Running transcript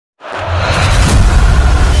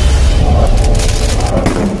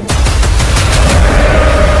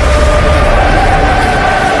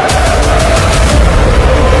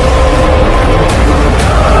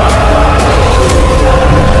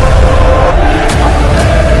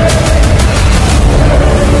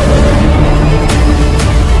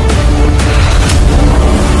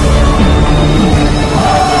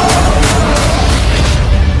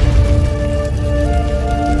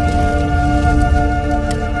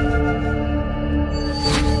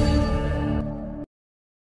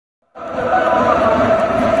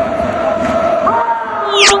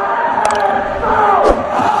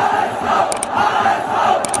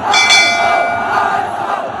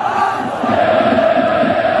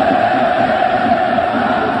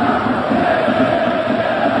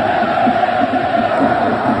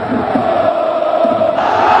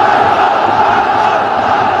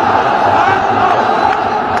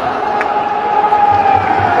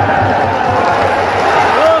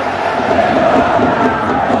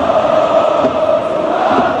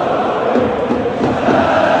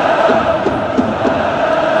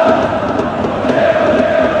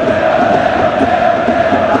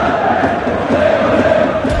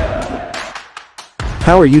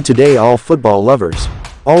How are you today, all football lovers?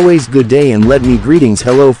 Always good day, and let me greetings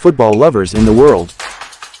hello football lovers in the world.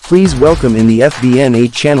 Please welcome in the FBN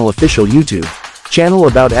 8 channel official YouTube channel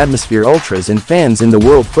about atmosphere ultras and fans in the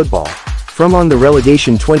world football. From on the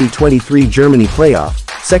Relegation 2023 Germany playoff,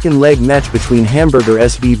 second leg match between Hamburger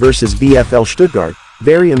SV versus VfL Stuttgart,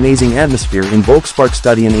 very amazing atmosphere in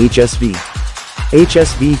Volksparkstadion HSV.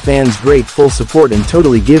 HSV fans great full support and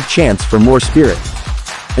totally give chance for more spirit.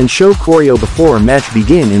 And show choreo before match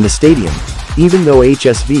begin in the stadium, even though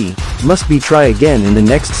HSV must be try again in the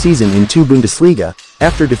next season in 2 Bundesliga,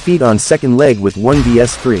 after defeat on second leg with 1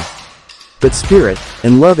 vs 3. But spirit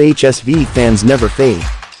and love HSV fans never fade.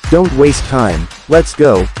 Don't waste time, let's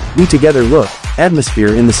go, we together look,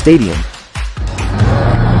 atmosphere in the stadium.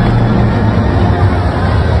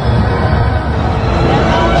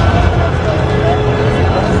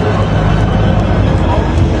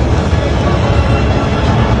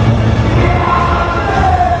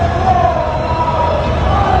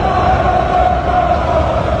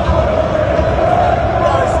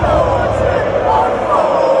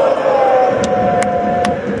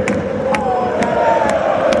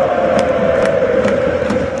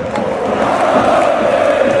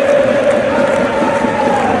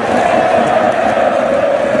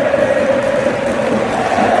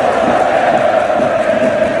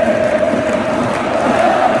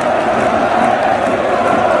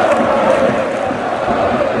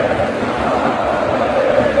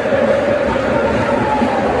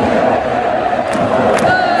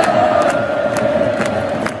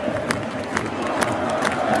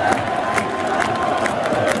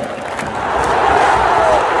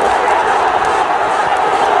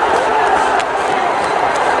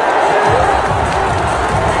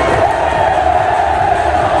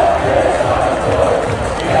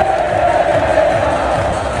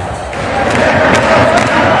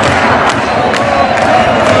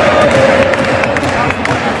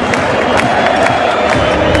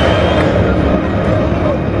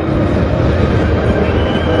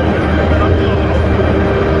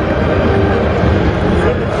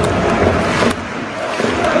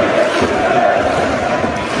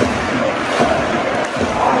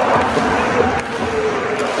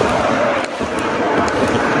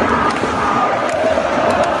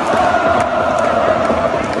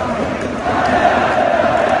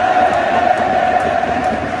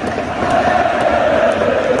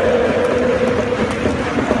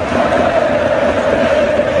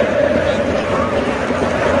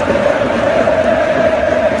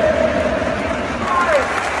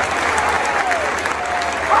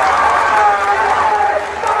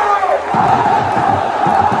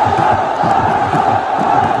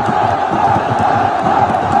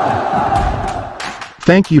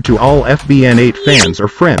 Thank you to all FBN 8 fans or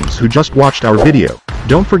friends who just watched our video.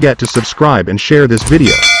 Don't forget to subscribe and share this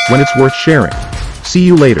video, when it's worth sharing. See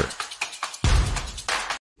you later.